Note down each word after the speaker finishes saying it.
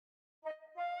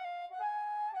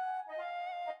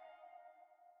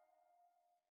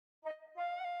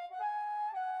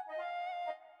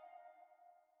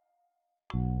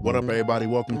What up, everybody?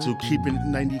 Welcome to Keeping It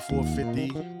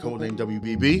 9450, codename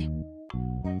WBB.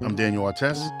 I'm Daniel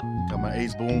Artest. Got my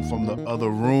ace boom from the other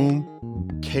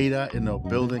room. K-Dot in the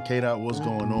building. K-Dot, what's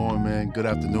going on, man? Good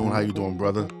afternoon. How you doing,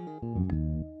 brother?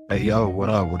 Hey, yo, what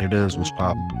up? What it is, what's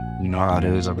poppin'? You know how it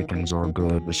is, everything's all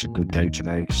good. It's a good day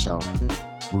today, so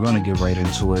we're gonna get right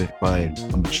into it, but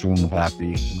I'm extremely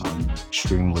happy. I'm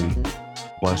extremely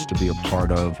blessed to be a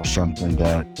part of something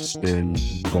that's been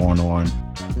going on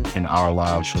in our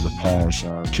lives for the past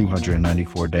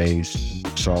 294 days.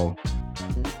 So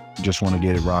just want to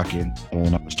get it rocking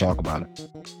and let's talk about it.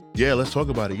 Yeah, let's talk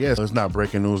about it. Yes, it's not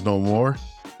breaking news no more.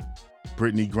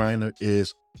 Brittney Griner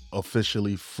is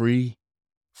officially free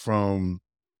from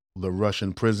the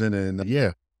Russian prison. And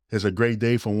yeah, it's a great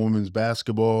day for women's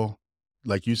basketball.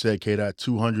 Like you said, K-Dot,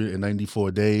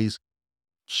 294 days.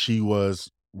 She was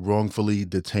wrongfully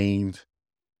detained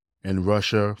in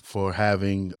Russia for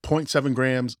having 0.7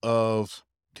 grams of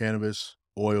cannabis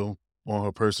oil on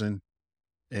her person.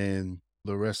 And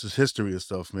the rest is history and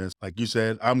stuff, man. Like you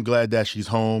said, I'm glad that she's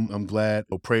home. I'm glad.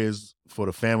 Prayers for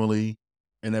the family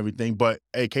and everything. But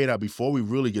hey, K-Dot, before we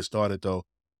really get started though,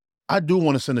 I do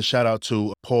want to send a shout out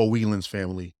to Paul Whelan's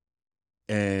family.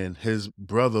 And his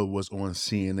brother was on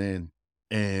CNN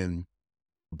and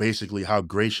basically how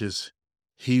gracious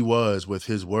he was with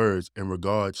his words in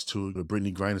regards to the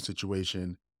Brittney Griner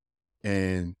situation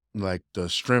and like the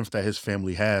strength that his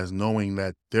family has, knowing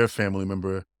that their family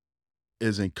member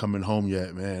isn't coming home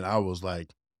yet, man. I was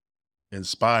like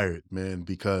inspired, man,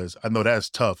 because I know that's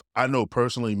tough. I know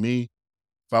personally me,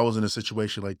 if I was in a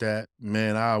situation like that,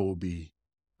 man, I will be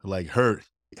like hurt,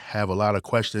 have a lot of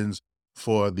questions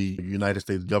for the United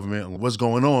States government and what's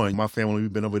going on. My family,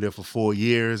 we've been over there for 4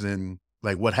 years and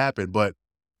like what happened, but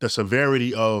the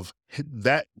severity of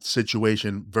that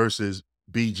situation versus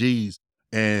BG's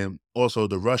and also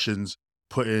the Russians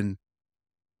putting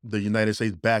the United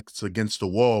States backs against the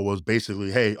wall was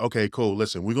basically, hey, okay, cool.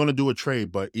 Listen, we're going to do a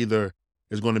trade, but either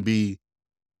it's going to be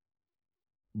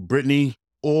Brittney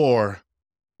or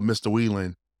Mr.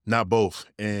 Whelan, not both.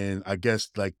 And I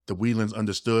guess like the Whelans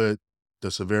understood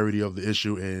the severity of the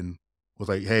issue and was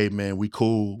like, hey man, we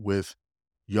cool with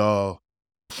y'all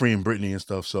freeing Brittney and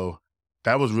stuff. So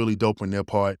that was really dope on their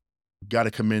part. Got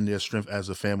to commend their strength as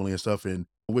a family and stuff and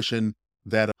wishing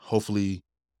that hopefully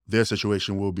their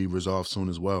situation will be resolved soon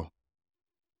as well.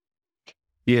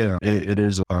 Yeah, it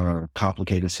is a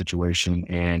complicated situation,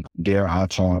 and dare I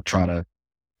try to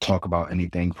talk about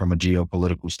anything from a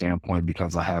geopolitical standpoint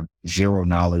because I have zero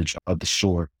knowledge of the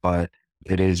sort, but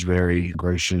it is very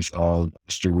gracious of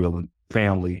Mr. Whelan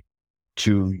family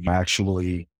to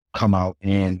actually come out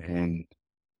and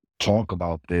talk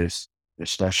about this,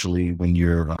 especially when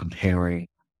you're comparing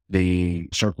the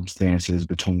circumstances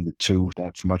between the two.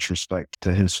 That's much respect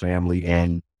to his family.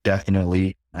 And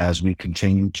definitely, as we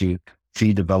continue to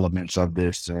see developments of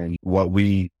this and what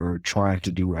we are trying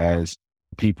to do as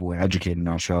people educating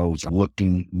ourselves,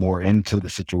 looking more into the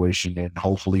situation and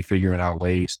hopefully figuring out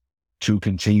ways to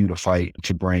continue to fight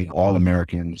to bring all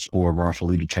Americans who are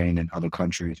wrongfully detained in other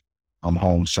countries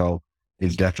home. So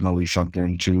it's definitely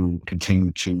something to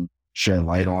continue to shed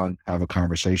light on, have a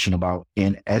conversation about,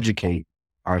 and educate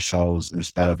ourselves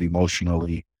instead of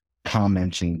emotionally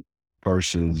commenting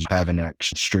versus having that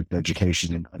strict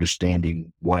education and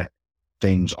understanding what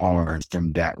things are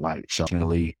from that light. So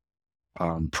definitely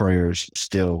prayers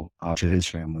still to his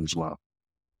family as well.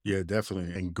 Yeah,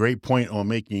 definitely. And great point on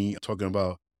making, talking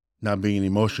about not being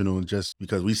emotional just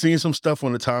because we've seen some stuff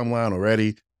on the timeline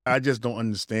already. I just don't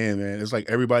understand, man. It's like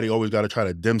everybody always got to try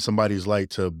to dim somebody's light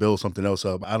to build something else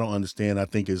up. I don't understand. I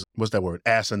think is, what's that word?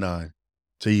 Asinine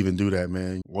to even do that,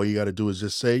 man. All you got to do is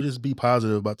just be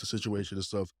positive about the situation and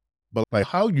stuff. But like,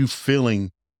 how you feeling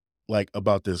like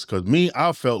about this? Cause me,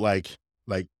 I felt like,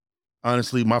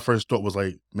 honestly, my first thought was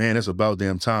like, man, it's about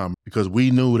damn time because we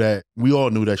all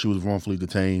knew that she was wrongfully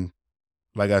detained.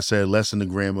 Like I said, less than a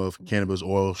gram of cannabis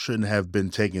oil shouldn't have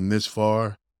been taken this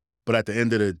far. But at the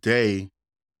end of the day,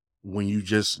 when you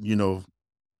just,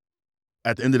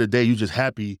 at the end of the day, you just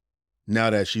happy now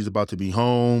that she's about to be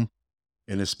home.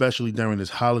 And especially during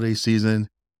this holiday season,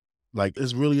 like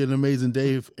it's really an amazing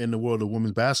day in the world of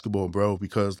women's basketball, bro.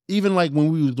 Because even like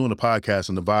when we was doing the podcast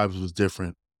and the vibes was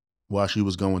different while she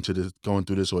was going through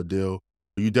this ordeal,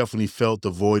 you definitely felt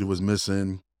the void was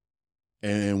missing.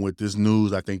 And with this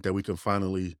news, I think that we can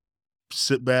finally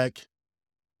sit back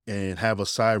and have a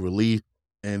sigh of relief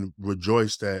and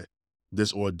rejoice that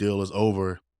this ordeal is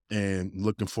over and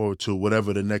looking forward to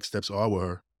whatever the next steps are with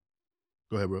her.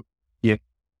 Go ahead, bro. Yeah.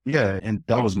 Yeah. And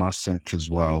that was my sense as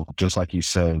well. Just like you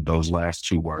said, those last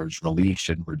two words, relief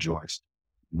and rejoice.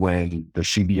 when the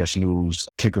CBS News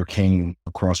ticker came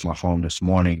across my phone this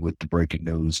morning with the breaking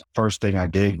news, first thing I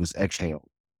did was exhale.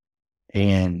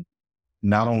 And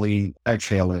not only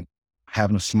exhaling,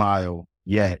 having a smile,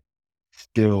 yet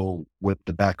still with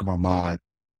the back of my mind,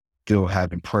 still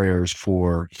having prayers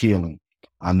for healing.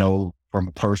 I know from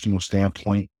a personal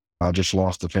standpoint, I just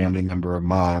lost a family member of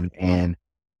mine, and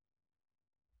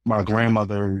my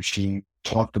grandmother, she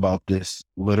talked about this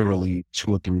literally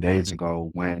 2 or 3 days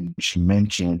ago when she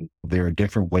mentioned there are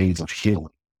different ways of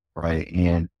healing, right?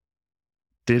 And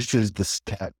this is the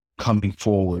step coming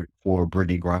forward for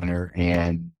Brittany Griner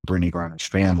and Brittany Griner's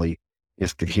family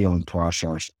is the healing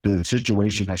process. The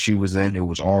situation that she was in, it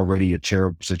was already a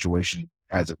terrible situation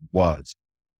as it was.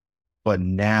 But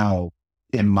now,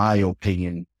 in my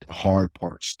opinion, the hard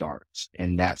part starts,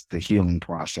 and that's the healing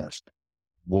process.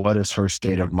 What is her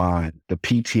state of mind? The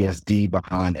PTSD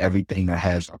behind everything that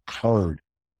has occurred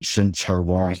since her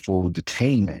wrongful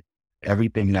detainment,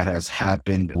 everything that has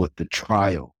happened with the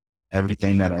trial,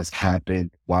 everything that has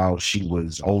happened while she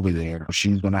was over there.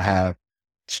 She's going to have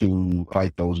to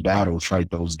fight those battles, fight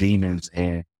those demons.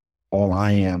 And all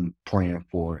I am praying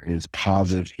for is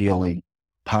positive healing,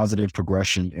 positive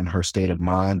progression in her state of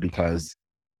mind, because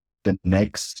the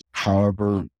next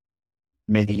however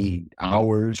many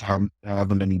hours,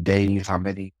 however many days, how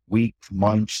many weeks,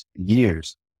 months,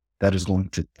 years that is going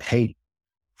to take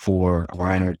for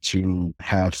Griner to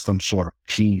have some sort of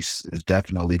peace is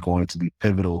definitely going to be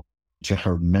pivotal to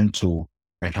her mental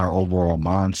and her overall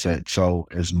mindset. So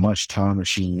as much time as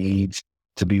she needs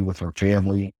to be with her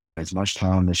family, as much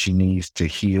time as she needs to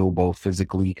heal both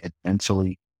physically and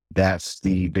mentally, that's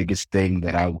the biggest thing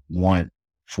that I want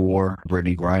for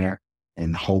Brittany Griner.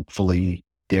 And hopefully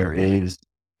there is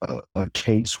a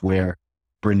case where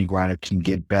Brittany Griner can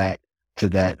get back to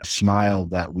that smile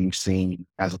that we've seen,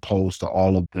 as opposed to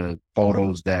all of the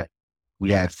photos that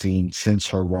we have seen since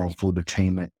her wrongful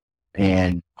detainment.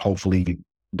 And hopefully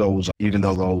those, even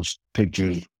though those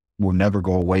pictures will never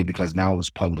go away because now it's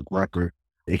public record,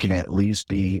 it can at least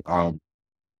be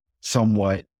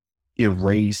somewhat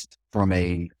erased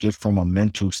just from a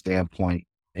mental standpoint.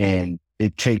 And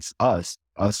it takes us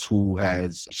who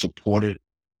has supported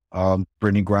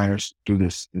Brittany Griner through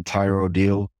this entire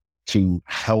ordeal to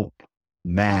help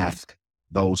mask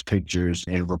those pictures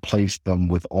and replace them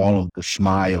with all of the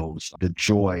smiles, the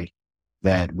joy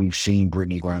that we've seen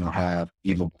Brittany Griner have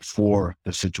even before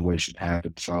the situation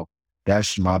happened. So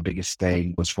that's my biggest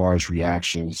thing as far as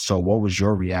reaction. So what was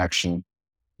your reaction,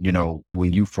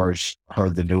 when you first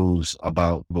heard the news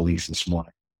about release this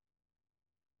morning?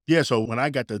 Yeah, so when I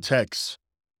got the text,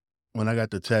 I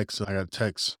got a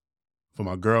text from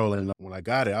my girl, and when I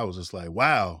got it, I was just like,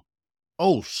 wow.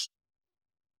 Oh,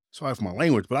 sorry for my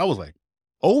language, but I was like,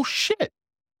 oh shit,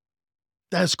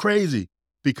 that's crazy.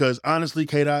 Because honestly,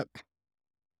 K-Dot,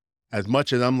 as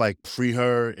much as I'm like, free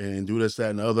her and do this,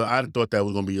 that, and the other, I thought that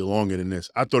was going to be longer than this.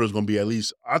 I thought it was going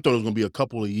to be a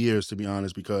couple of years, to be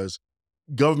honest, because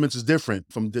governments is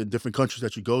different from the different countries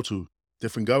that you go to,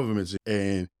 different governments.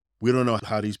 And we don't know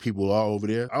how these people are over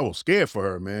there. I was scared for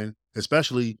her, man,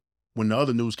 especially when the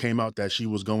other news came out that she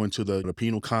was going to the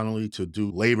penal colony to do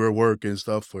labor work and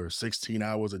stuff for 16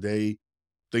 hours a day,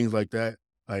 things like that.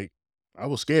 Like, I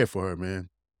was scared for her, man.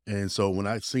 And so when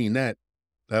I seen that,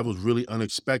 that was really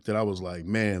unexpected. I was like,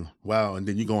 man, wow. And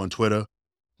then you go on Twitter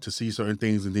to see certain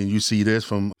things, and then you see this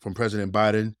from President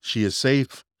Biden. She is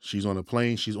safe. She's on a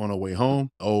plane. She's on her way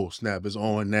home. Oh, snap, it's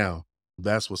on now.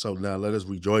 That's what's up now. Let us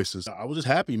rejoice. And I was just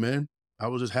happy, man. I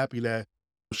was just happy that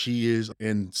she is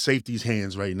in safety's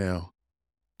hands right now,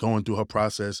 going through her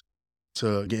process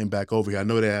to getting back over here. I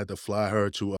know they had to fly her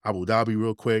to Abu Dhabi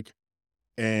real quick.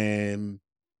 And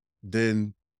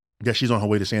then I guess she's on her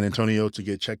way to San Antonio to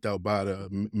get checked out by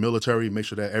the military, make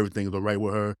sure that everything's all right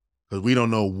with her. Because we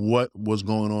don't know what was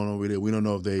going on over there. We don't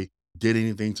know if they did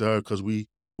anything to her, because we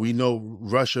know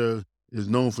Russia is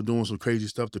known for doing some crazy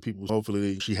stuff to people.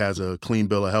 Hopefully she has a clean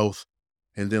bill of health.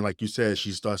 And then, like you said,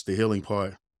 she starts the healing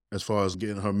part as far as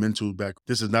getting her mental back.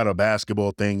 This is not a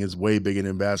basketball thing. It's way bigger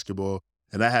than basketball.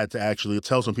 And I had to actually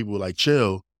tell some people, like,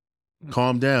 chill,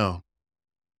 calm down.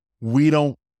 We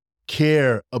don't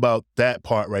care about that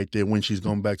part right there when she's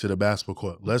going back to the basketball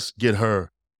court.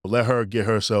 Let her get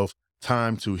herself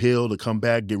time to heal, to come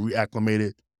back, get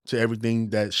reacclimated to everything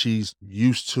that she's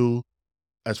used to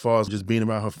as far as just being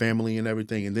around her family and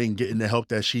everything, and then getting the help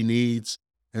that she needs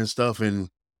and stuff. And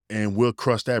we'll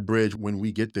cross that bridge when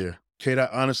we get there. Kate,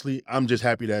 honestly, I'm just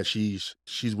happy that she's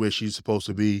where she's supposed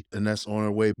to be, and that's on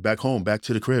her way back home, back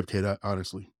to the crib, Kate,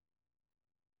 honestly.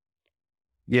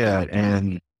 Yeah,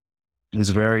 and it's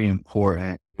very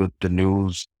important with the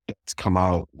news that's come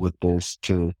out with this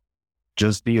to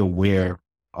just be aware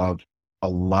of a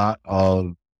lot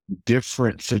of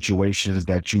different situations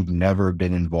that you've never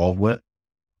been involved with.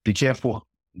 Be careful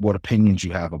what opinions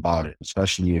you have about it,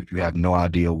 especially if you have no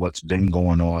idea what's been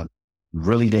going on.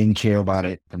 Really didn't care about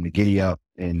it from the giddy up,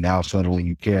 and now suddenly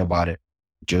you care about it.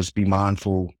 Just be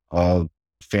mindful of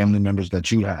family members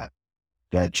that you have,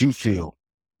 that you feel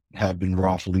have been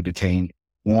wrongfully detained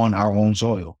on our own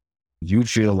soil. You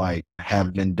feel like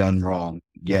have been done wrong,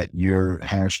 yet you're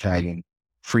hashtagging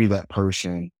free that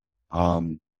person,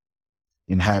 and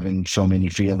having so many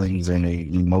feelings and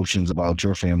emotions about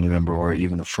your family member or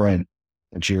even a friend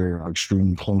that you're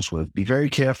extremely close with. Be very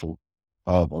careful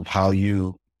of how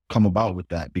you come about with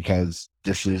that, because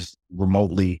this is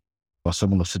remotely a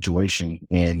similar situation,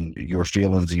 and your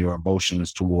feelings and your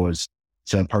emotions towards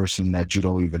some person that you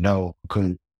don't even know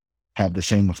could have the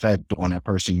same effect on that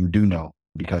person you do know,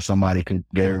 because somebody could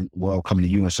very well come to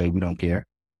you and say, we don't care.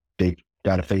 They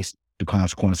got to face the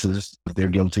consequences if they're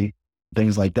guilty,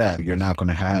 things like that. You're not going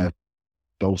to have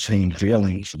those same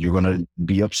feelings. You're going to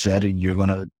be upset and you're going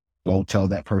to go tell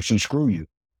that person, screw you.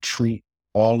 Treat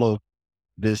all of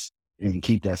this and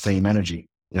keep that same energy.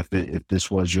 If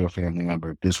this was your family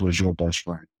member, if this was your best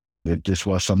friend, if this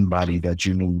was somebody that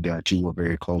you knew that you were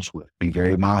very close with, be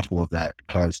very mindful of that,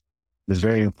 because it's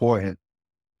very important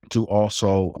to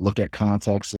also look at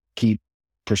context, keep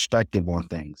perspective on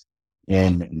things.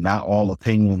 And not all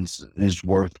opinions is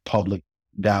worth public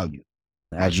value,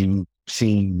 as you've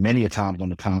seen many a times on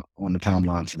the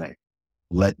timeline today.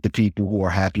 Let the people who are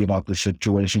happy about the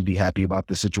situation be happy about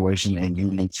the situation, and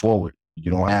you move forward.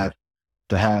 You don't have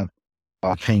to have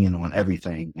an opinion on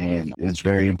everything. And it's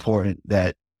very important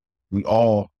that we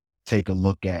all take a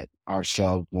look at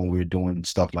ourselves when we're doing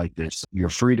stuff like this. You're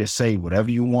free to say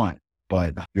whatever you want,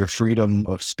 but your freedom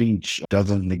of speech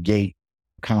doesn't negate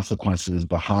consequences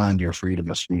behind your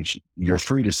freedom of speech. You're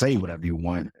free to say whatever you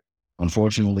want.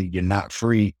 Unfortunately, you're not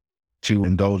free to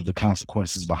indulge the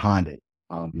consequences behind it.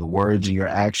 Your words and your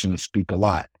actions speak a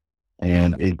lot,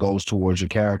 and it goes towards your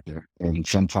character. And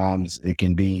sometimes it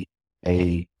can be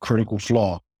a critical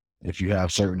flaw if you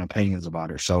have certain opinions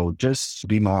about it. So just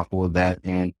be mindful of that,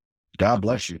 and God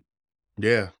bless you.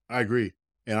 Yeah, I agree.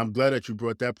 And I'm glad that you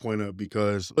brought that point up,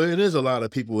 because it is a lot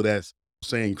of people that's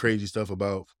saying crazy stuff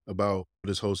about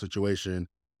this whole situation.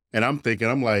 And I'm thinking,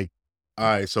 I'm like, all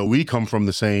right, so we come from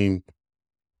the same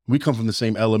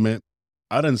element.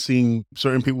 I done seen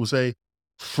certain people say,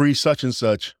 free such and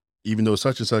such, even though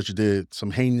such and such did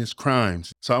some heinous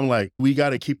crimes. So I'm like, we got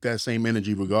to keep that same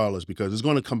energy regardless, because it's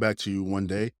going to come back to you one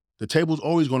day. The table's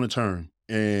always going to turn,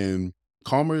 and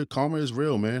karma is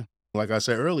real, man. Like I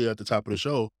said earlier at the top of the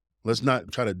show, let's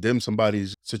not try to dim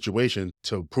somebody's situation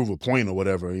to prove a point or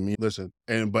whatever. I mean, listen,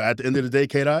 but at the end of the day,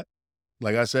 K-Dot,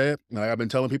 like I said, like I've been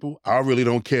telling people, I really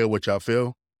don't care what y'all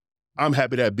feel. I'm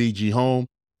happy that BG home.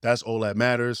 That's all that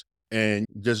matters. And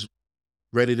just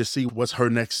ready to see what's her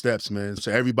next steps, man.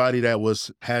 So everybody that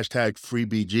was hashtag free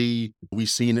BG, we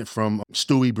seen it from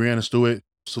Brianna Stewart.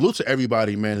 Salute to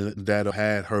everybody, man, that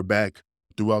had her back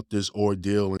throughout this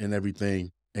ordeal and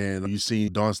everything. And you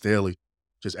seen Dawn Staley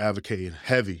just advocating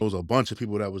heavy. There was a bunch of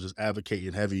people that was just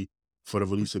advocating heavy for the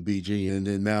release of BG. And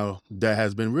then now that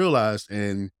has been realized,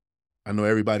 and I know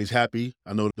everybody's happy.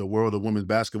 I know the world of women's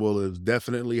basketball is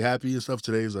definitely happy and stuff.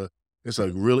 It's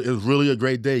really a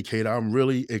great day, Kate. I'm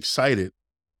really excited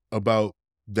about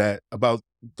that, about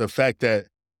the fact that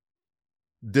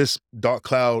this dark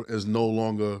cloud is no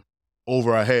longer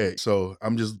over our head. So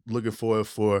I'm just looking forward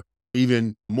for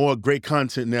even more great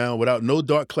content now. Without no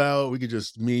dark cloud, you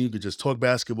could just talk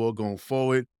basketball going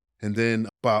forward. And then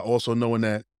by also knowing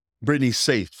that Brittany's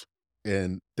safe,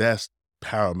 and that's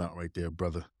paramount right there,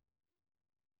 brother.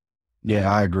 Yeah,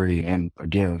 I agree. And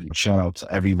again, shout out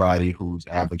to everybody who's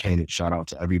advocated. Shout out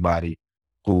to everybody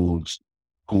who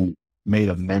made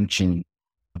a mention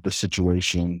of the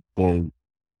situation. Well,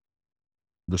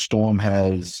 the storm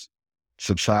has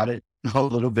subsided a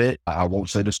little bit. I won't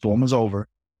say the storm is over,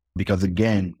 because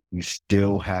again, we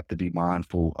still have to be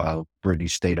mindful of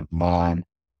Brittany's state of mind.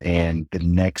 And the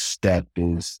next step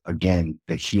is, again,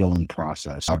 the healing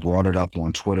process. I brought it up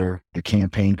on Twitter. The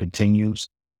campaign continues.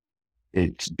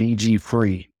 It's BG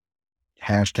free,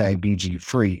 hashtag BG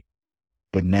free,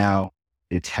 but now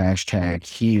it's hashtag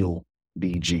heal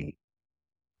BG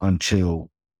until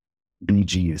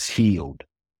BG is healed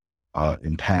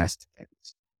in past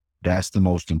tense. That's the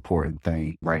most important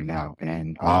thing right now.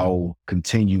 And I'll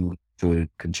continue to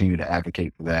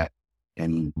advocate for that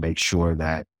and make sure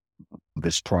that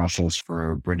this process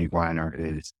for Brittany Griner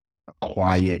is a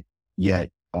quiet yet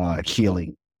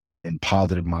healing and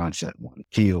positive mindset one.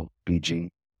 Heal BG.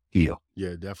 heal.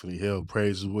 Yeah, definitely. He'll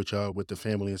praise with y'all, with the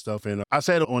family and stuff. And I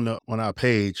said on our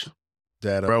page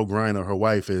that Sherelle Griner, her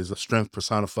wife, is a strength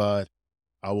personified.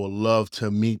 I would love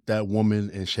to meet that woman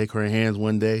and shake her hands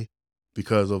one day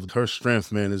because of her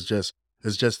strength, man. It's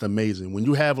just amazing. When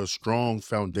you have a strong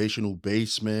foundational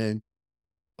base, man,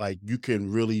 like you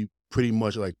can really pretty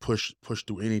much like push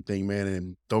through anything, man.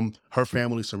 And her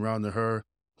family surrounding her,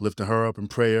 lifting her up in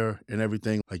prayer and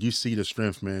everything. Like you see the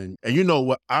strength, man. And you know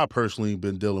what I personally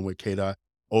been dealing with, K-Dot,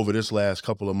 over this last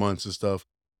couple of months and stuff.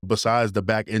 Besides the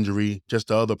back injury, just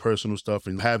the other personal stuff,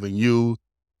 and having you,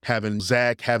 having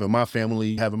Zach, having my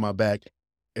family, having my back,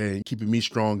 and keeping me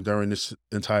strong during this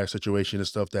entire situation and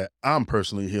stuff that I'm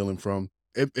personally healing from.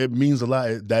 It means a lot,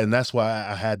 and that's why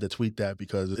I had to tweet that,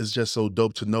 because it's just so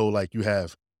dope to know like you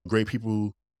have great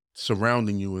people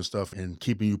surrounding you and stuff and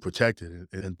keeping you protected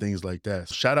and things like that.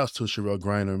 Shout outs to Sherelle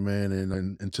Griner, man,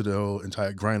 and to the whole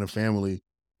entire Griner family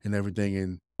and everything.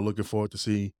 And looking forward to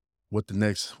see what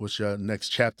your next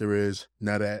chapter is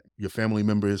now that your family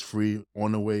member is free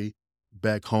on the way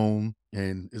back home.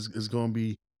 And it's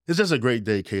just a great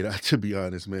day, Kate, to be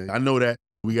honest, man. I know that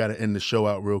we got to end the show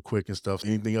out real quick and stuff.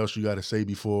 Anything else you got to say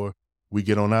before we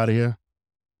get on out of here?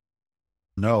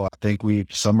 No, I think we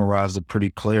summarized it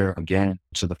pretty clear. Again,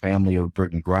 to the family of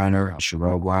Brittney Griner,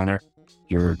 Sherelle Griner,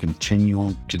 you're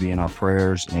continuing to be in our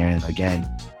prayers. And again,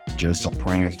 just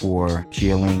praying for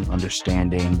healing,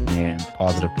 understanding, and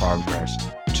positive progress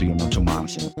to your mental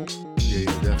mindset. Yeah,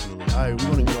 definitely. All right,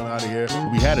 we're going to get on out of here.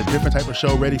 We had a different type of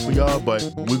show ready for y'all, but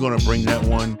we're going to bring that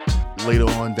one later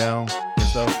on down and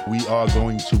stuff. We are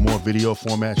going to more video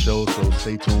format shows, so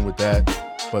stay tuned with that.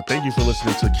 But thank you for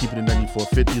listening to Keep It in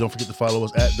 9450. Don't forget to follow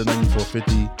us at the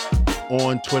 9450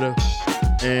 on Twitter.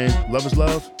 And love is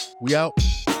love. We out.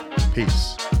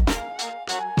 Peace.